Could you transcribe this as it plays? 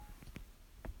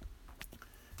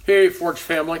Hey, Forge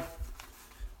family.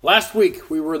 Last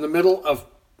week, we were in the middle of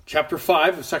chapter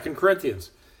 5 of 2 Corinthians.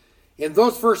 In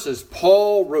those verses,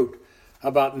 Paul wrote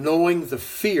about knowing the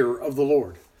fear of the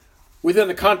Lord. Within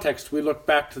the context, we look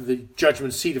back to the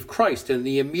judgment seat of Christ in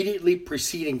the immediately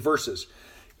preceding verses.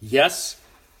 Yes,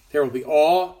 there will be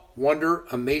awe, wonder,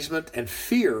 amazement, and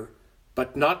fear,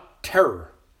 but not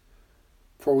terror.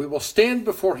 For we will stand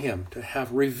before him to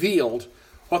have revealed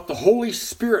what the Holy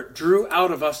Spirit drew out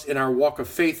of us in our walk of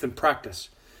faith and practice.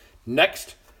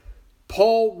 Next,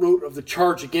 Paul wrote of the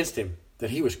charge against him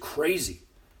that he was crazy,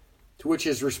 to which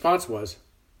his response was,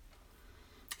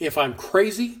 if I'm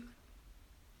crazy,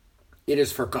 it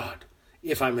is for God.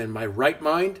 If I'm in my right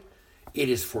mind, it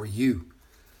is for you.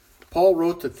 Paul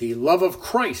wrote that the love of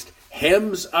Christ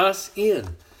hems us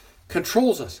in,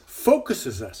 controls us,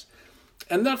 focuses us.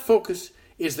 And that focus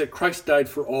is that Christ died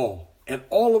for all. And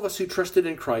all of us who trusted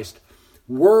in Christ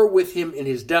were with him in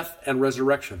his death and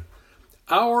resurrection.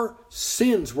 Our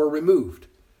sins were removed,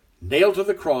 nailed to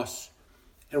the cross,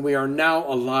 and we are now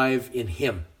alive in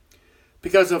him.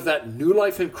 Because of that new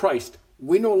life in Christ,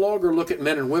 we no longer look at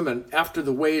men and women after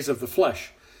the ways of the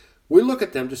flesh. We look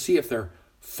at them to see if they're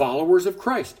followers of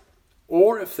Christ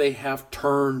or if they have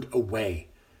turned away.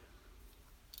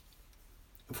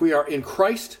 If we are in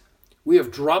Christ, we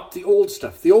have dropped the old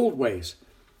stuff, the old ways,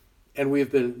 and we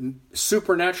have been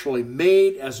supernaturally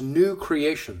made as new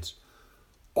creations.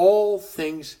 All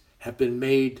things have been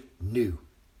made new.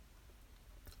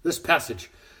 This passage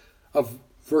of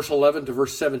verse 11 to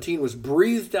verse 17 was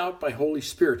breathed out by Holy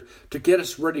Spirit to get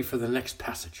us ready for the next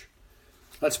passage.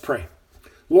 Let's pray.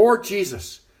 Lord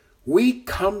Jesus, we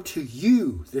come to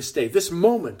you this day, this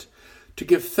moment, to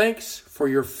give thanks for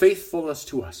your faithfulness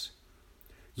to us.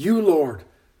 You, Lord,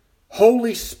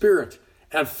 Holy Spirit,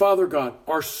 and Father God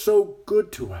are so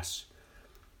good to us.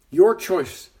 Your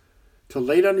choice to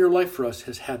lay down your life for us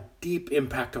has had deep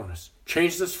impact on us,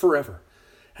 changed us forever.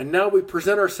 And now we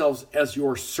present ourselves as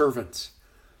your servants.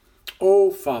 Oh,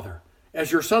 Father,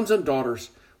 as your sons and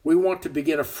daughters, we want to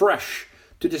begin afresh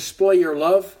to display your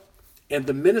love and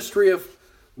the ministry of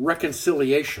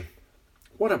reconciliation.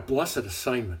 What a blessed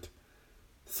assignment.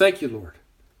 Thank you, Lord.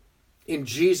 In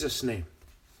Jesus' name.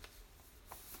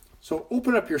 So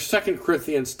open up your 2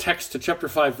 Corinthians text to chapter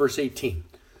 5, verse 18.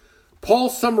 Paul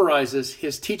summarizes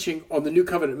his teaching on the New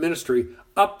Covenant ministry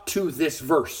up to this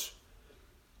verse,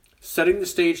 setting the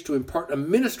stage to impart a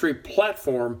ministry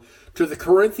platform to the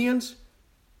Corinthians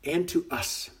and to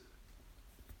us.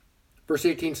 Verse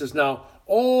 18 says, now,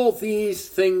 all these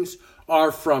things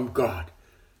are from God.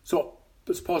 So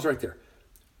let's pause right there.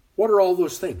 What are all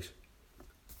those things?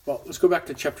 Well, let's go back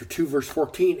to chapter 2, verse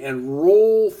 14 and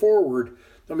roll forward.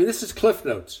 I mean, this is Cliff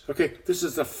Notes, okay? This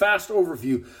is a fast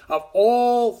overview of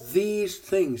all these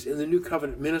things in the New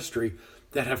Covenant ministry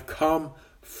that have come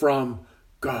from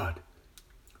God.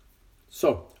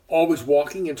 So, always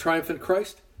walking in triumph in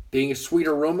Christ, being a sweet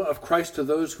aroma of Christ to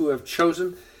those who have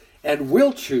chosen and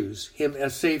will choose him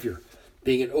as Savior,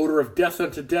 being an odor of death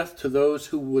unto death to those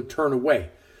who would turn away,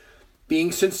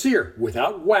 being sincere,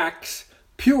 without wax,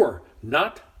 pure,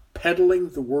 not peddling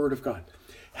the word of God,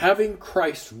 having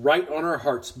Christ right on our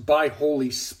hearts by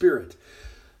Holy Spirit,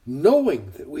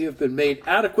 knowing that we have been made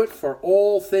adequate for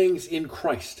all things in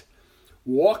Christ,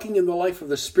 walking in the life of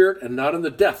the Spirit and not in the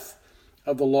death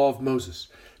of the law of Moses,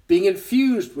 being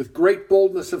infused with great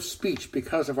boldness of speech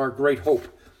because of our great hope,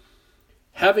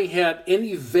 having had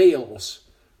any veils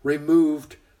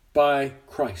removed by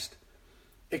Christ,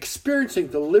 experiencing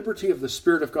the liberty of the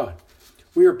Spirit of God.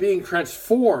 We are being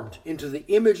transformed into the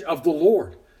image of the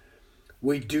Lord.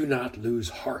 We do not lose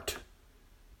heart.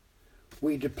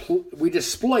 We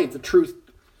display the truth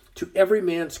to every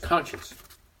man's conscience.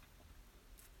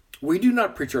 We do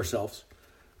not preach ourselves,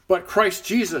 but Christ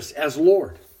Jesus as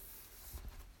Lord.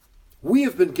 We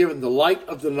have been given the light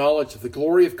of the knowledge of the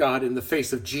glory of God in the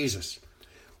face of Jesus.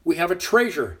 We have a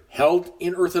treasure held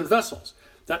in earthen vessels.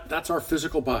 That's our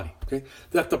physical body, okay?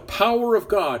 That the power of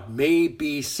God may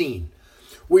be seen.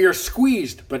 We are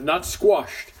squeezed, but not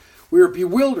squashed. We are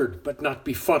bewildered, but not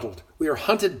befuddled. We are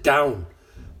hunted down,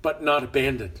 but not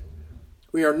abandoned.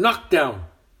 We are knocked down,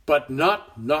 but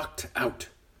not knocked out.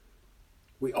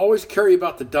 We always carry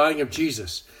about the dying of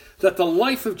Jesus, that the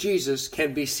life of Jesus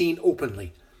can be seen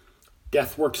openly.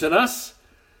 Death works in us,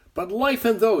 but life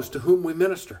in those to whom we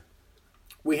minister.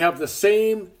 We have the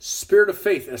same spirit of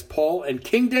faith as Paul and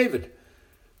King David,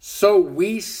 so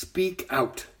we speak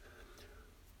out.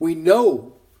 We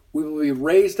know we will be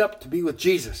raised up to be with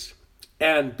Jesus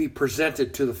and be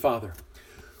presented to the Father.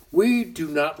 We do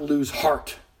not lose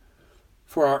heart,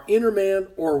 for our inner man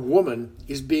or woman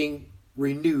is being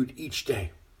renewed each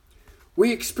day.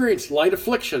 We experience light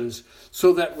afflictions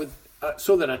so that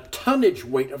a tonnage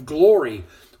weight of glory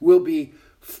will be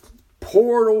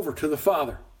poured over to the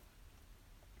Father.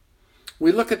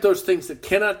 We look at those things that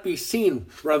cannot be seen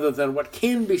rather than what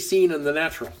can be seen in the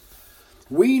natural.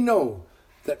 We know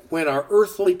that when our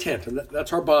earthly tent, and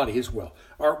that's our body as well,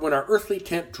 when our earthly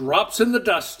tent drops in the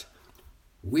dust,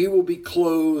 we will be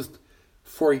clothed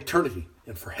for eternity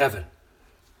and for heaven.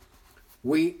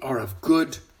 We are of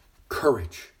good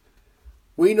courage.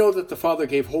 We know that the Father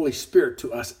gave Holy Spirit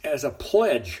to us as a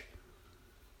pledge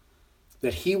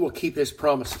that he will keep his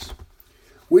promises.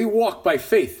 We walk by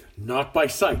faith, not by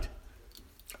sight.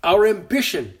 Our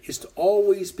ambition is to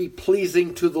always be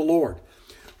pleasing to the Lord.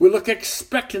 We look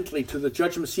expectantly to the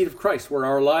judgment seat of Christ, where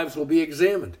our lives will be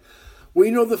examined.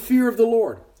 We know the fear of the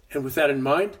Lord, and with that in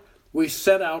mind, we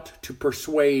set out to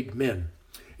persuade men.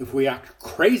 If we act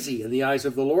crazy in the eyes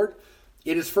of the Lord,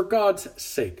 it is for God's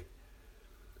sake.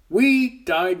 We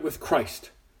died with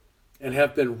Christ and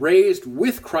have been raised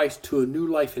with Christ to a new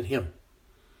life in him.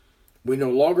 We no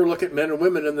longer look at men and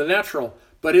women in the natural,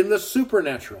 but in the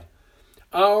supernatural.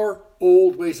 Our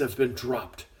old ways have been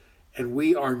dropped, and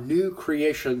we are new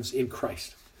creations in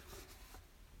Christ.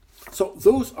 So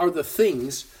those are the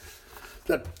things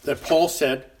that Paul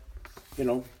said,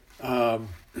 now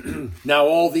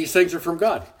all these things are from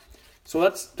God. So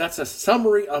that's a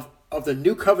summary of the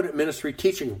New Covenant ministry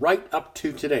teaching right up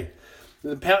to today.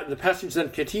 The passage then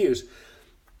continues,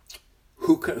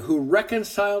 who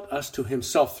reconciled us to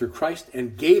himself through Christ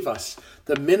and gave us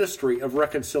the ministry of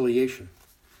reconciliation.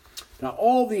 Now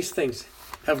all these things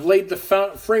have laid the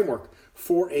framework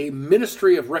for a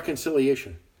ministry of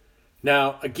reconciliation.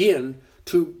 Now again,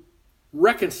 to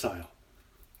reconcile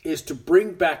is to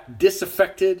bring back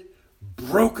disaffected,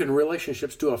 broken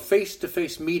relationships to a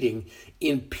face-to-face meeting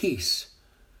in peace.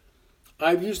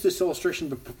 I've used this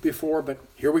illustration before, but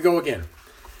here we go again.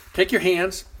 Take your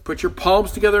hands, put your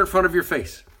palms together in front of your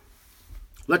face.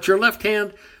 Let your left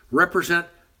hand represent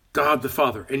God the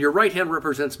Father, and your right hand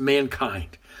represents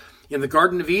mankind. In the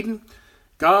Garden of Eden,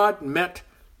 God met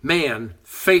man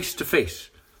face to face.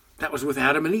 That was with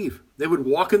Adam and Eve. They would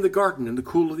walk in the garden in the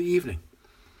cool of the evening.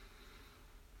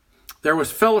 There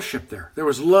was fellowship there. There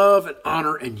was love and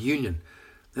honor and union.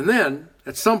 And then,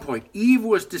 at some point, Eve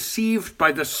was deceived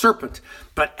by the serpent,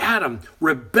 but Adam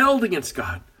rebelled against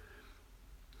God,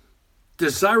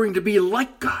 desiring to be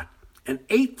like God, and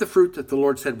ate the fruit that the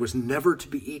Lord said was never to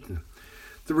be eaten.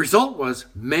 The result was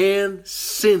man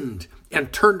sinned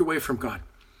and turned away from God.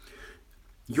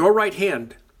 Your right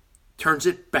hand turns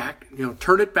it back,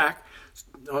 turn it back,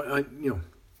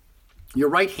 your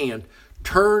right hand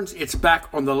turns its back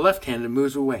on the left hand and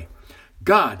moves away.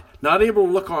 God, not able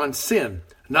to look on sin,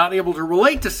 not able to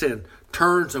relate to sin,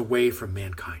 turns away from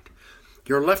mankind.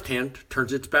 Your left hand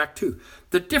turns its back too.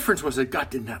 The difference was that God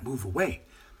did not move away.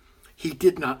 He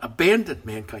did not abandon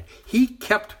mankind. He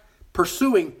kept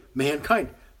pursuing mankind.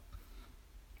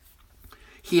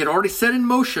 He had already set in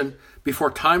motion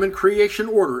before time and creation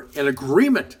order an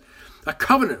agreement, a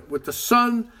covenant with the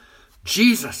Son,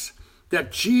 Jesus,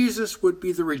 that Jesus would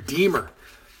be the Redeemer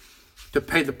to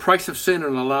pay the price of sin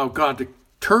and allow God to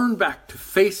turn back to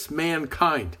face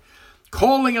mankind,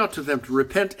 calling out to them to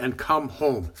repent and come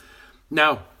home.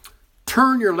 Now,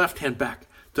 turn your left hand back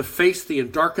to face the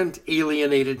darkened,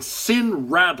 alienated,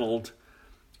 sin-rattled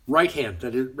right hand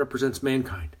that it represents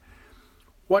mankind.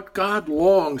 What God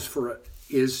longs for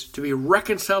is to be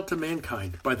reconciled to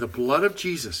mankind by the blood of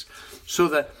Jesus so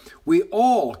that we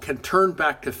all can turn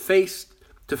back to face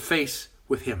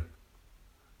with him.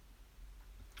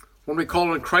 When we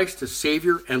call on Christ as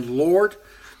Savior and Lord,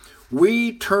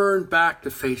 we turn back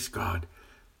to face God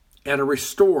and are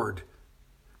restored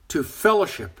to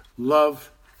fellowship,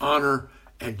 love, honor,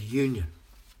 and union.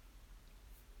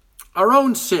 Our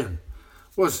own sin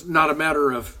was not a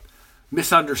matter of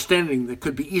misunderstanding that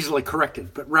could be easily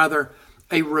corrected, but rather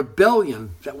a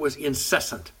rebellion that was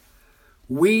incessant.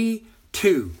 We,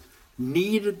 too,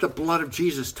 needed the blood of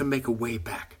Jesus to make a way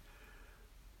back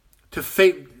to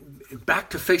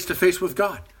face with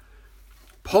God.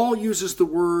 Paul uses the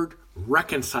word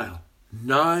reconcile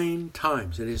 9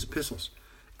 times in his epistles.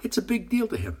 It's a big deal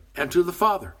to him and to the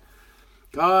Father.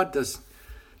 God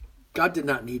did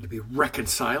not need to be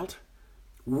reconciled.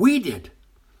 We did.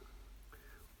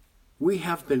 We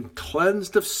have been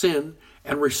cleansed of sin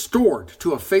and restored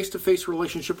to a face-to-face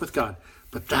relationship with God.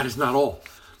 But that is not all.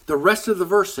 The rest of the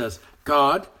verse says,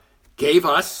 God gave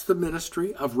us the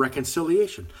ministry of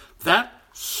reconciliation. That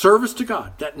service to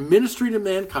God, that ministry to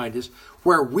mankind is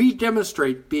where we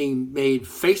demonstrate being made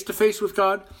face-to-face with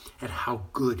God and how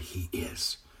good he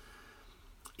is.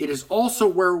 it is also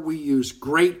where we use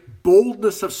great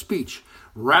boldness of speech,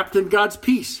 wrapped in God's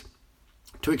peace,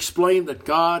 to explain that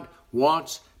God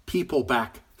wants people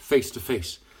back face to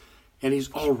face. And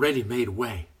he's already made a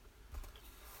way.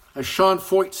 As Sean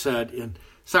Foyt said in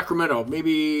Sacramento,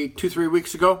 maybe 2-3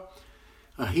 weeks ago,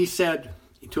 he said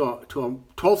to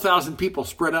 12,000 people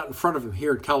spread out in front of him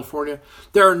here in California,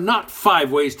 there are not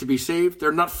 5 ways to be saved. There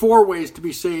are not 4 ways to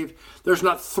be saved. There's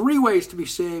not 3 ways to be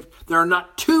saved. There are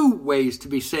not 2 ways to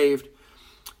be saved.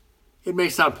 It may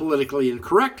sound politically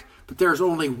incorrect, but there's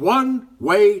only one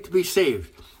way to be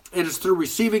saved. It is through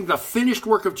receiving the finished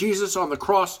work of Jesus on the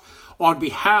cross on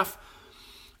behalf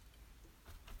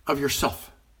of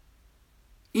yourself.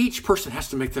 Each person has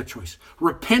to make that choice.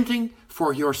 Repenting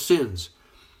for your sins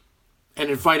and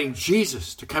inviting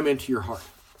Jesus to come into your heart.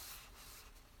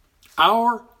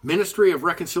 Our ministry of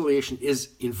reconciliation is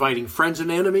inviting friends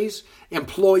and enemies,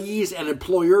 employees and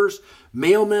employers,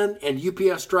 mailmen and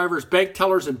UPS drivers, bank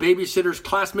tellers and babysitters,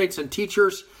 classmates and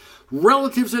teachers,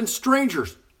 relatives and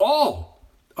strangers, all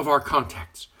of our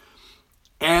contacts,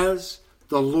 as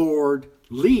the Lord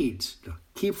leads.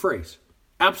 Key phrase,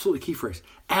 absolutely key phrase.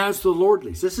 As the Lord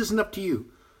leads. This isn't up to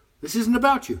you. This isn't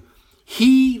about you.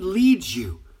 He leads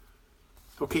you,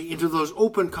 into those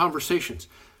open conversations,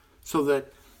 so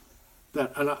that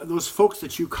those folks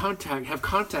that you have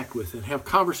contact with and have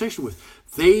conversation with,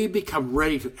 they become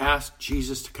ready to ask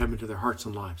Jesus to come into their hearts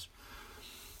and lives.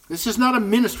 This is not a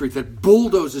ministry that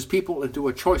bulldozes people into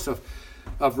a choice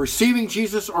of receiving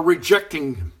Jesus or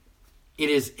rejecting him. It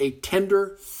is a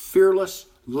tender, fearless,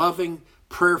 loving,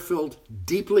 prayer-filled,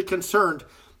 deeply concerned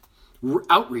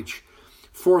outreach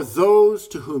for those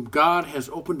to whom God has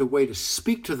opened a way to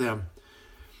speak to them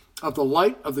of the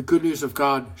light of the good news of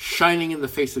God shining in the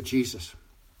face of Jesus.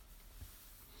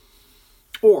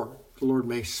 Or the Lord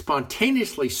may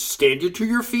spontaneously stand you to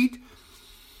your feet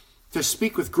to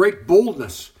speak with great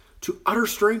boldness to utter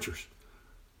strangers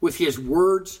with his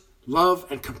words, love,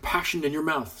 and compassion in your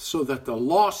mouth, so that the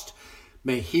lost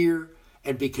may hear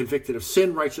and be convicted of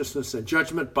sin, righteousness, and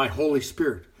judgment by Holy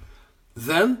Spirit.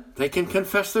 Then they can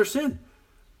confess their sin.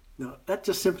 Now, that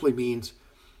just simply means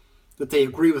that they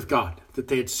agree with God, that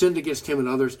they had sinned against him and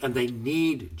others, and they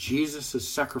need Jesus'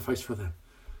 sacrifice for them.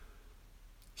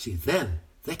 See, then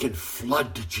they can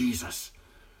flood to Jesus.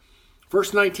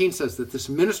 Verse 19 says that this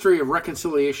ministry of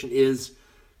reconciliation is,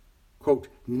 quote,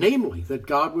 namely, that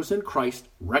God was in Christ,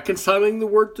 reconciling the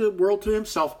world to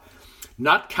himself,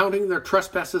 not counting their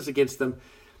trespasses against them,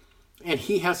 and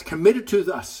he has committed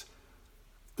to us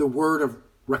the word of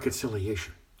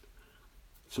reconciliation.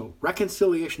 So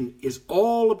reconciliation is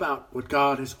all about what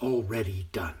God has already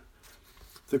done.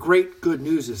 The great good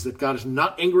news is that God is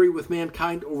not angry with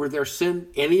mankind over their sin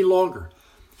any longer.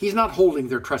 He's not holding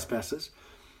their trespasses.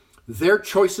 Their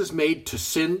choices made to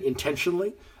sin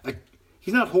intentionally,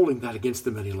 he's not holding that against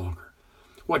them any longer.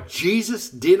 What Jesus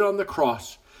did on the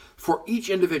cross for each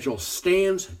individual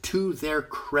stands to their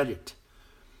credit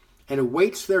and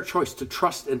awaits their choice to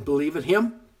trust and believe in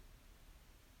him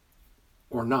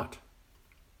or not.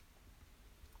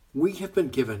 We have been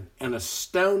given an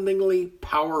astoundingly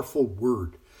powerful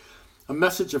word, a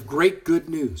message of great good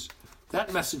news.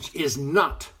 That message is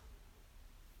not,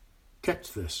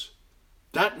 catch this,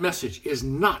 that message is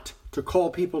not to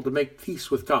call people to make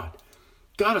peace with God.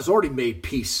 God has already made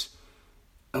peace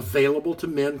available to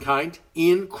mankind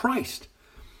in Christ.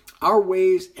 Our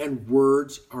ways and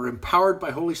words are empowered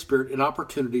by Holy Spirit in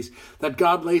opportunities that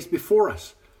God lays before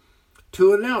us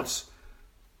to announce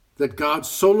that God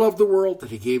so loved the world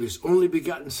that he gave his only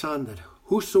begotten Son, that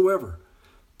whosoever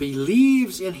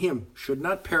believes in him should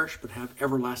not perish but have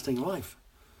everlasting life.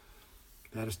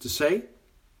 That is to say,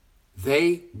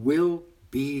 they will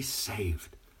be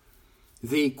saved.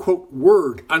 The, quote,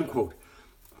 word, unquote,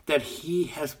 that we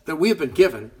have been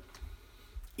given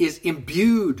is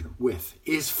imbued with,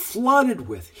 is flooded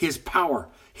with his power,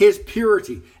 his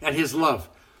purity, and his love.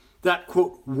 That,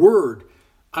 quote, word,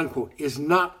 unquote, is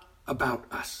not about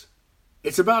us.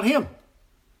 It's about him.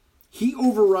 He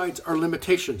overrides our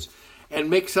limitations and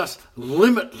makes us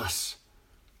limitless.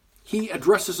 He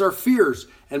addresses our fears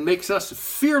and makes us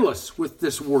fearless with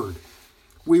this word.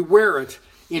 We wear it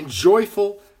in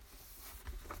joyful,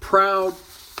 proud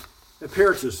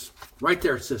appearances. Right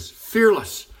there it says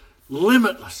fearless,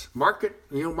 limitless. Mark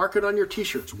it on your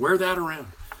t-shirts. Wear that around.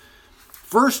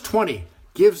 Verse 20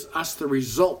 gives us the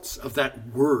results of that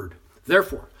word.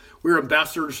 Therefore, we're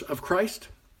ambassadors of Christ,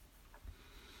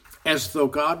 as though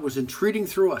God was entreating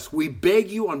through us. We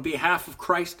beg you on behalf of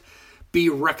Christ, be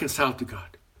reconciled to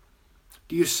God.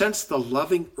 Do you sense the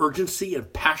loving urgency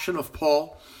and passion of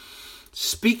Paul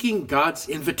speaking God's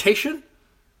invitation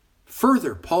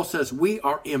Further, Paul says we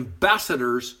are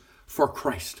ambassadors for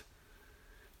Christ.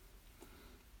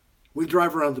 We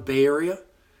drive around the Bay Area,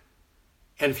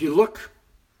 and if you look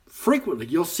frequently,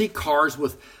 you'll see cars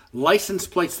with license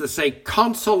plates that say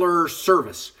consular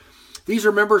service. These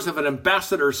are members of an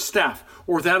ambassador's staff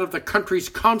or that of the country's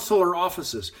consular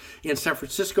offices in San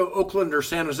Francisco, Oakland, or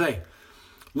San Jose.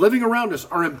 Living around us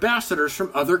are ambassadors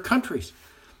from other countries.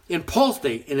 In Paul's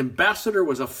day, an ambassador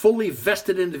was a fully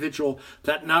vested individual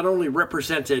that not only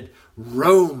represented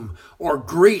Rome or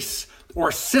Greece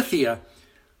or Scythia,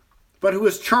 but who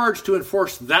was charged to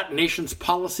enforce that nation's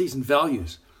policies and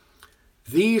values.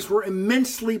 These were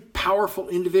immensely powerful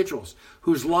individuals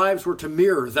whose lives were to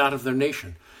mirror that of their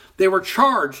nation. They were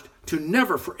charged to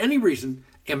never, for any reason,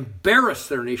 embarrass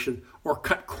their nation or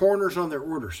cut corners on their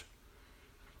orders.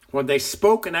 When they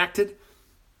spoke and acted,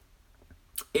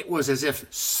 it was as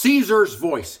if Caesar's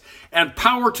voice and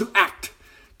power to act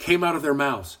came out of their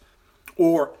mouths,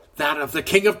 or that of the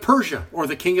king of Persia or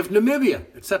the king of Namibia,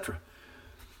 etc.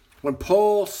 When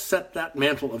Paul set that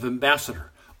mantle of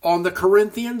ambassador on the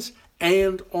Corinthians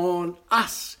and on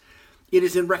us, it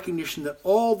is in recognition that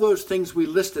all those things we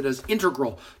listed as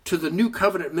integral to the new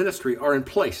covenant ministry are in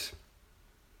place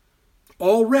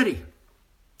already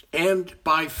and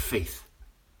by faith.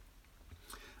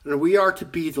 And we are to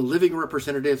be the living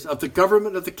representatives of the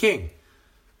government of the King,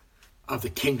 of the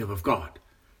kingdom of God,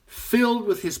 filled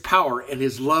with his power and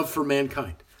his love for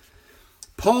mankind.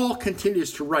 Paul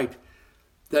continues to write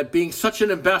that being such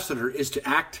an ambassador is to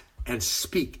act and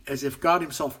speak as if God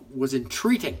himself was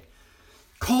entreating,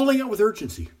 calling out with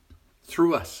urgency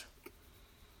through us.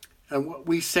 And what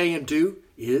we say and do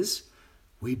is,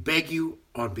 we beg you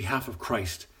on behalf of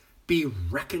Christ, be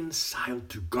reconciled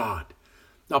to God.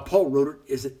 Now, Paul wrote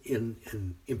it as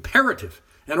an imperative,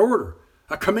 an order,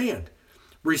 a command.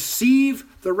 Receive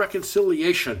the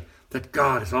reconciliation that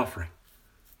God is offering.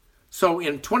 So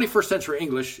in 21st century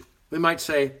English, we might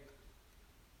say,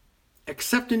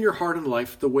 accept in your heart and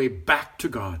life the way back to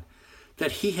God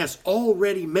that he has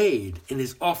already made in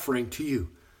his offering to you.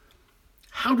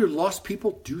 How do lost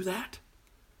people do that?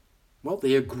 Well,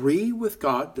 they agree with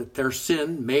God that their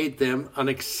sin made them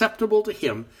unacceptable to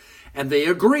him, and they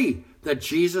agree that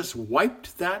Jesus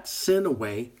wiped that sin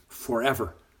away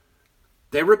forever.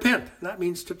 They repent. That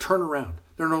means to turn around.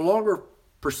 They're no longer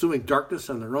pursuing darkness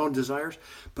and their own desires,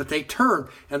 but they turn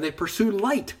and they pursue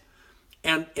light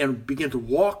and begin to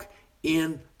walk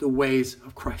in the ways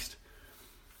of Christ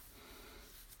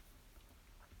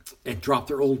and drop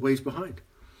their old ways behind.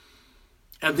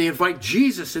 And they invite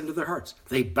Jesus into their hearts.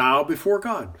 They bow before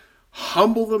God,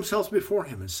 humble themselves before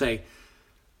him and say,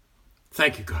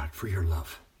 thank you, God, for your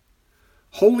love.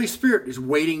 Holy Spirit is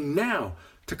waiting now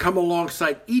to come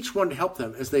alongside each one to help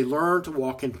them as they learn to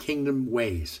walk in kingdom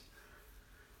ways.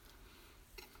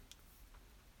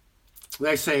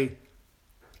 They say,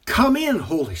 come in,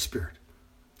 Holy Spirit.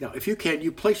 Now, if you can,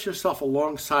 you place yourself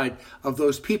alongside of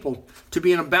those people to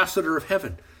be an ambassador of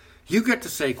heaven. You get to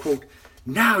say, quote,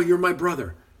 now you're my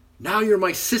brother. Now you're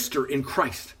my sister in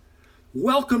Christ.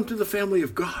 Welcome to the family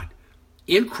of God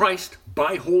in Christ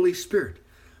by Holy Spirit.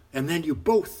 And then you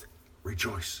both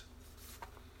rejoice.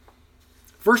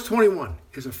 Verse 21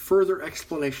 is a further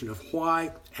explanation of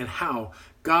why and how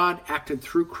God acted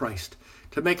through Christ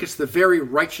to make us the very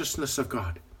righteousness of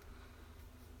God.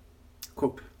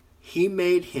 Quote, he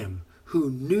made him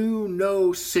who knew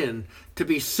no sin to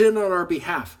be sin on our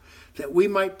behalf, that we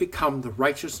might become the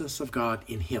righteousness of God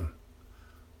in him.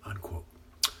 Unquote.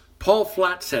 Paul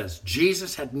flat says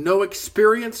Jesus had no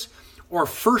experience or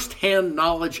first-hand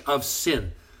knowledge of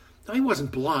sin. Now, he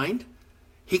wasn't blind.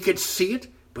 He could see it,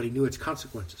 but he knew its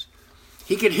consequences.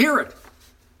 He could hear it,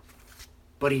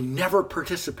 but he never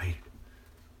participated.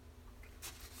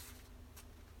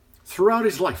 Throughout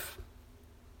his life,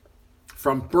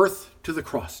 from birth to the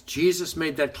cross, Jesus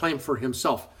made that claim for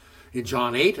himself in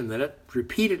John 8, and then it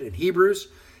repeated in Hebrews,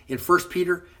 in 1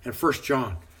 Peter, and 1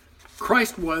 John.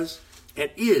 Christ was and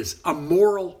is a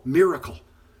moral miracle.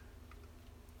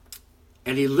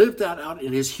 And he lived that out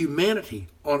in his humanity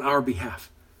on our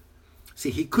behalf. See,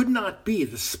 he could not be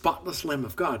the spotless Lamb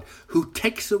of God who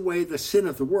takes away the sin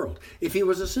of the world if he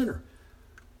was a sinner.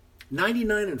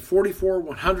 99 and 44,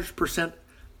 100%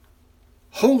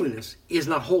 holiness is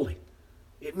not holy.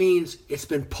 It means it's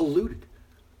been polluted.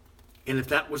 And if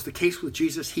that was the case with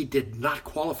Jesus, he did not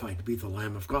qualify to be the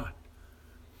Lamb of God.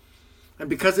 And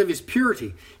because of his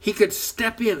purity, he could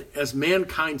step in as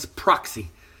mankind's proxy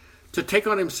to take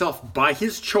on himself by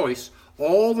his choice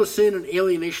all the sin and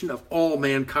alienation of all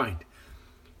mankind.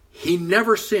 He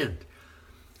never sinned,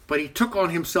 but he took on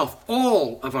himself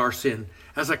all of our sin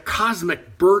as a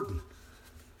cosmic burden.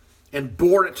 and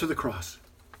bore it to the cross.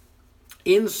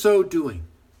 In so doing,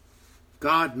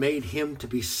 God made him to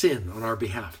be sin on our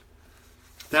behalf.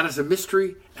 That is a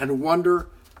mystery and a wonder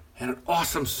and an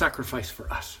awesome sacrifice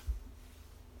for us.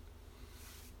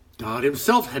 God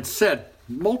himself had said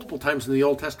multiple times in the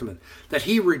Old Testament that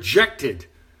he rejected,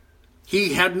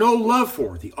 he had no love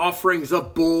for the offerings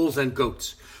of bulls and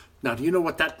goats. Now, do you know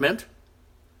what that meant?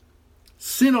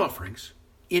 Sin offerings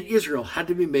in Israel had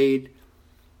to be made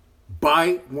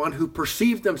by one who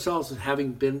perceived themselves as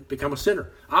having become a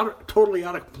sinner, totally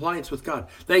out of compliance with God.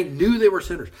 They knew they were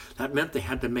sinners. That meant they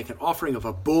had to make an offering of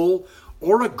a bull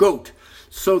or a goat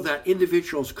so that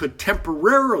individuals could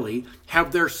temporarily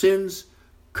have their sins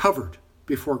covered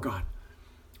before God.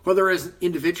 Whether as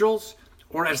individuals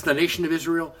or as the nation of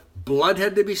Israel, blood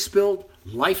had to be spilled,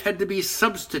 life had to be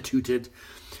substituted,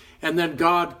 and then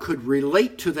God could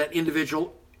relate to that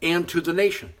individual and to the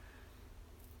nation.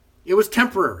 It was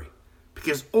temporary,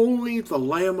 because only the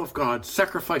Lamb of God,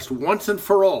 sacrificed once and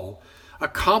for all,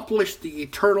 accomplished the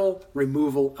eternal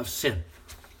removal of sin.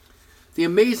 The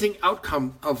amazing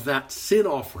outcome of that sin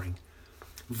offering,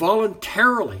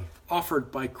 voluntarily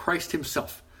offered by Christ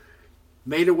himself,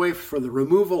 made a way for the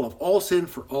removal of all sin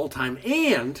for all time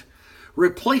and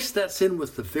replaced that sin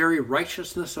with the very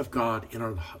righteousness of God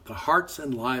in the hearts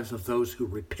and lives of those who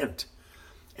repent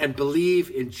and believe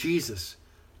in Jesus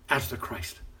as the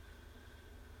Christ.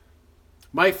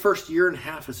 My first year and a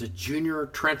half as a junior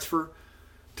transfer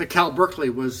to Cal Berkeley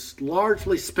was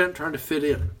largely spent trying to fit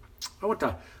in. I went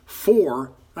to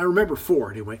four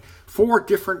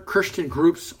different Christian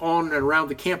groups on and around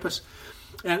the campus.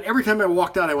 And every time I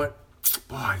walked out, I went,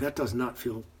 boy, that does not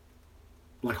feel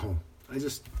like home. I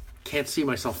just can't see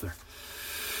myself there.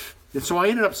 And so I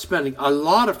ended up spending a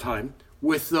lot of time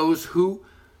with those who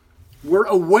were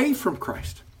away from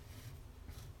Christ.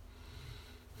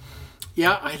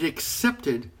 Yeah, I had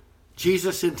accepted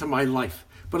Jesus into my life,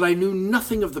 but I knew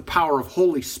nothing of the power of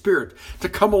Holy Spirit to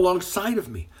come alongside of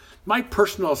me. My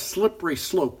personal slippery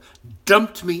slope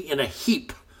dumped me in a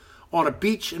heap on a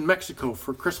beach in Mexico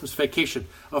for Christmas vacation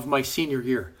of my senior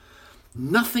year.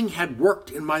 Nothing had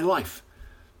worked in my life.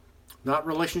 Not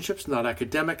relationships, not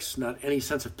academics, not any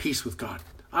sense of peace with God.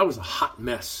 I was a hot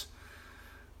mess.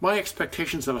 My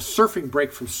expectations of a surfing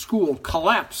break from school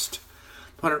collapsed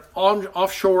when an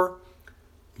offshore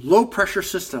low-pressure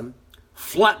system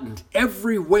flattened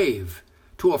every wave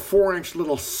to a 4-inch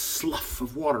little slough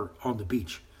of water on the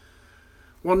beach.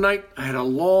 One night, I had a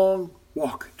long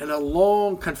walk and a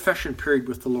long confession period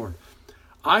with the Lord.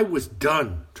 I was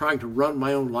done trying to run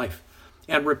my own life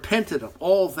and repented of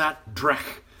all that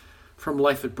dreck from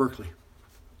life at Berkeley.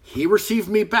 He received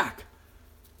me back,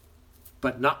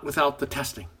 but not without the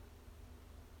testing.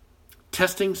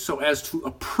 Testing so as to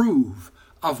approve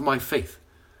of my faith.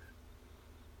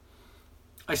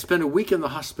 I spent a week in the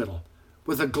hospital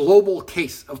with a global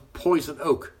case of poison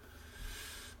oak.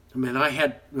 I mean, I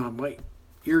had, my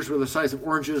ears were the size of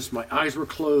oranges, my eyes were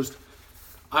closed.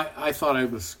 I thought I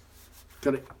was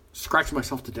going to scratch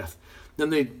myself to death. Then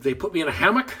they put me in a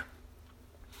hammock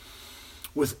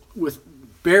with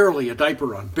barely a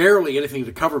diaper on, barely anything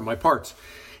to cover my parts,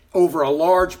 over a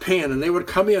large pan, and they would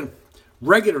come in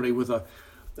regularly with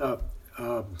a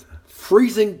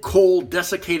freezing cold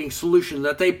desiccating solution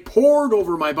that they poured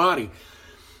over my body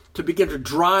to begin to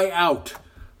dry out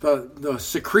the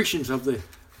secretions of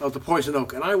the poison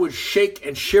oak. And I would shake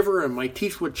and shiver, and my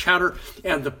teeth would chatter,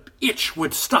 and the itch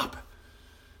would stop,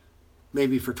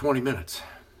 maybe for 20 minutes.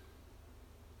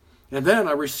 And then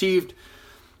I received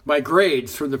my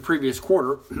grades from the previous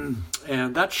quarter,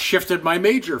 and that shifted my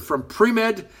major from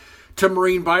pre-med to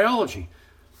marine biology.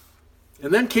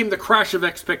 And then came the crash of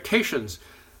expectations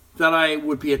that I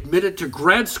would be admitted to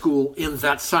grad school in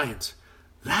that science.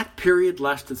 That period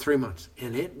lasted 3 months,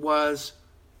 and it was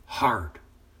hard.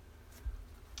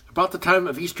 About the time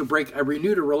of Easter break, I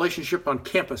renewed a relationship on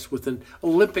campus with an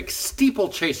Olympic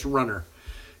steeplechase runner.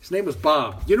 His name was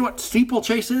Bob. You know what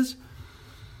steeplechase is?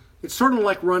 It's sort of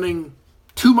like running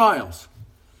 2 miles.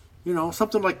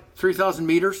 Something like 3,000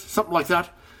 meters, something like that.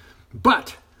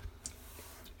 But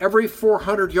every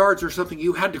 400 yards or something,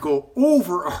 you had to go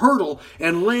over a hurdle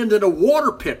and land in a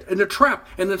water pit, in a trap,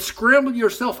 and then scramble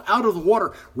yourself out of the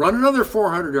water, run another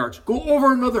 400 yards, go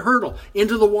over another hurdle,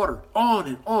 into the water, on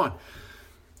and on.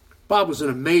 Bob was an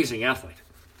amazing athlete.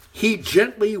 He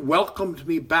gently welcomed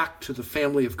me back to the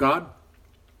family of God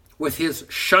with his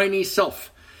shiny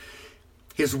self,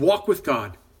 his walk with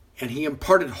God, and he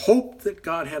imparted hope that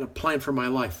God had a plan for my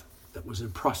life that was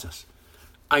in process.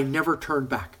 I never turned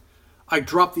back. I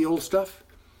dropped the old stuff.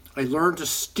 I learned to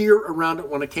steer around it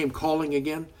when it came calling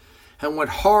again, and went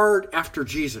hard after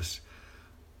Jesus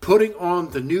putting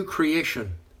on the new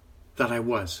creation that I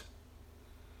was.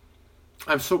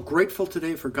 I'm so grateful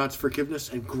today for God's forgiveness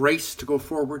and grace to go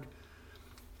forward.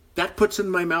 That puts in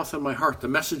my mouth and my heart the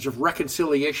message of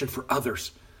reconciliation for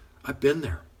others. I've been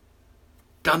there,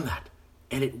 done that,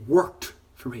 and it worked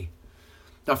for me.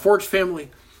 Now, Forge family,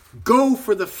 go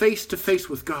for the face-to-face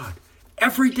with God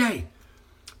every day.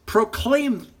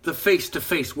 Proclaim the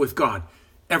face-to-face with God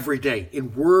every day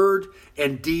in word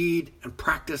and deed and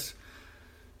practice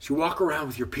as you walk around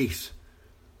with your peace.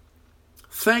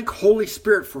 Thank Holy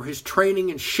Spirit for his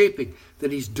training and shaping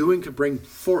that he's doing to bring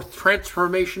forth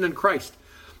transformation in Christ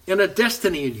and a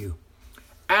destiny in you.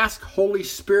 Ask Holy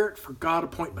Spirit for God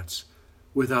appointments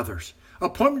with others.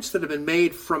 Appointments that have been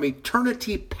made from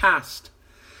eternity past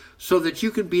so that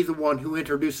you can be the one who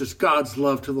introduces God's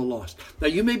love to the lost. Now,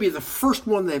 you may be the first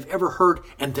one they've ever heard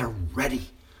and they're ready.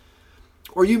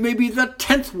 Or you may be the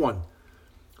 10th one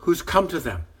who's come to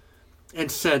them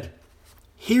and said,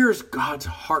 here's God's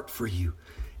heart for you.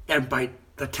 And by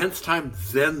the 10th time,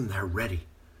 then they're ready.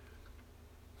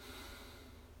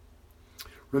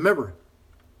 Remember,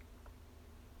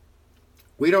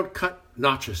 we don't cut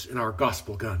notches in our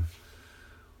gospel gun.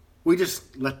 We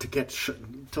just let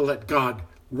God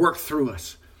work through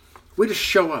us. We just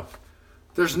show up.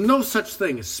 There's no such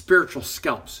thing as spiritual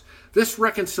scalps. This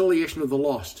reconciliation of the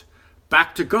lost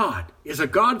back to God is a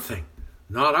God thing,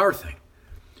 not our thing.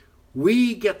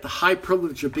 We get the high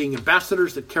privilege of being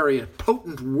ambassadors that carry a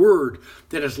potent word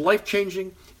that is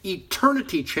life-changing,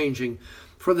 eternity-changing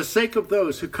for the sake of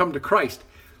those who come to Christ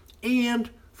and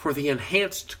for the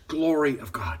enhanced glory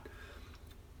of God.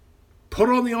 Put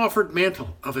on the offered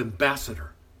mantle of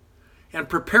ambassador and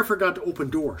prepare for God to open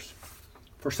doors.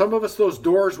 For some of us, those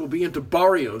doors will be into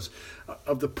barrios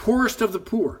of the poorest of the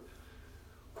poor,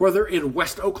 whether in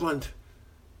West Oakland,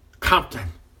 Compton,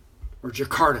 or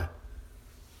Jakarta.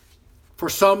 For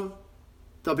some,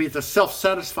 they'll be the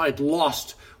self-satisfied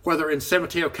lost, whether in San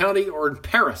Mateo County or in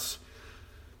Paris.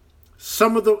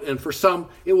 And for some,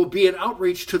 it will be an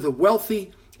outreach to the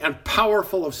wealthy and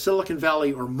powerful of Silicon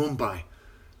Valley or Mumbai,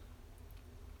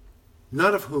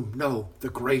 none of whom know the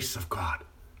grace of God.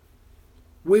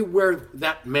 We wear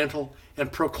that mantle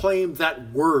and proclaim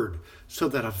that word so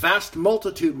that a vast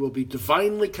multitude will be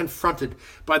divinely confronted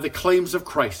by the claims of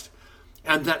Christ,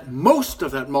 and that most of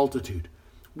that multitude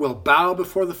will bow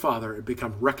before the Father and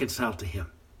become reconciled to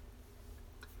him.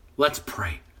 Let's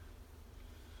pray.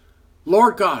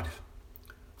 Lord God,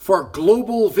 for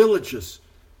global villages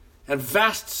and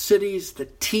vast cities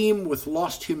that teem with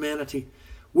lost humanity,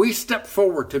 we step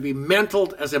forward to be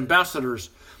mantled as ambassadors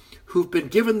who've been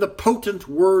given the potent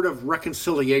word of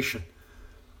reconciliation.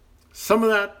 Some of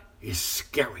that is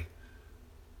scary.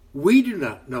 We do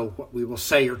not know what we will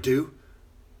say or do,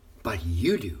 but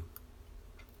you do.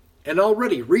 And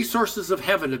already resources of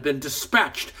heaven have been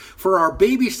dispatched for our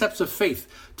baby steps of faith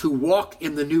to walk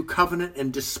in the new covenant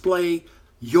and display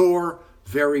your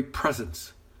very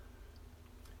presence.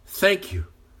 Thank you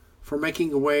for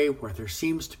making a way where there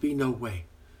seems to be no way.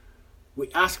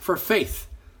 We ask for faith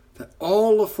that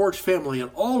all of Forge family and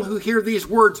all who hear these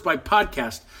words by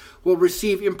podcast will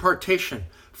receive impartation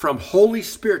from Holy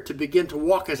Spirit to begin to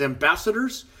walk as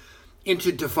ambassadors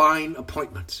into divine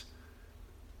appointments.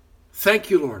 Thank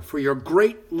you, Lord, for your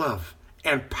great love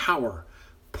and power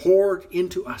poured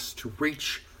into us to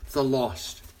reach the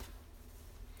lost.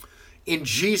 In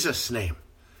Jesus' name,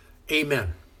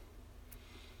 amen.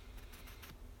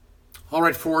 All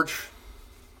right, Forge.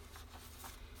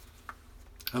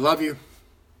 I love you.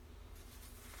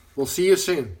 We'll see you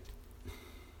soon.